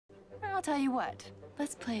I'll tell you what.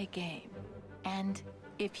 Let's play a game. And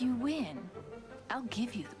if you win, I'll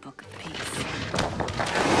give you the Book of Peace.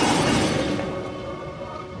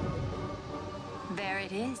 There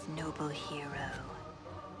it is, noble hero.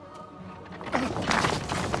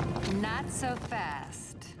 Not so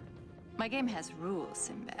fast. My game has rules,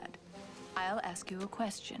 Sinbad. I'll ask you a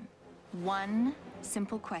question. One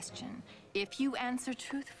simple question. If you answer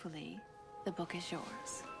truthfully, the book is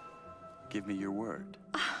yours. Give me your word.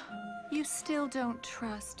 You still don't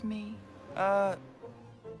trust me?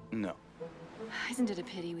 No. Isn't it a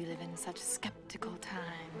pity we live in such skeptical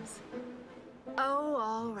times? Oh,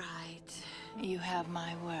 all right. You have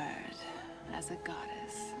my word as a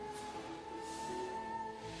goddess.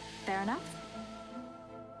 Fair enough?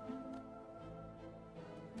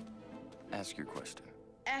 Ask your question.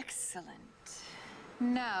 Excellent.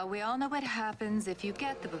 Now, we all know what happens if you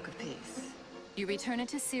get the Book of Peace. You return it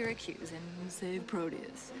to Syracuse and save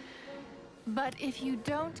Proteus. But if you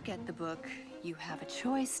don't get the book, you have a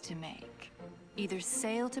choice to make. Either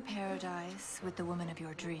sail to paradise with the woman of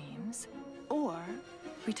your dreams, or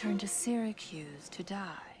return to Syracuse to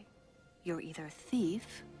die. You're either a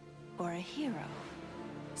thief or a hero.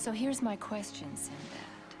 So here's my question,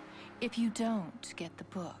 Sinbad. If you don't get the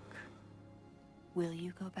book, will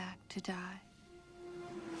you go back to die?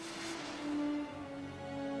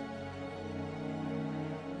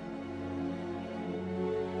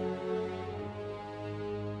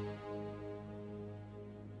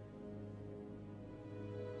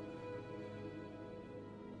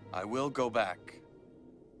 I will go back.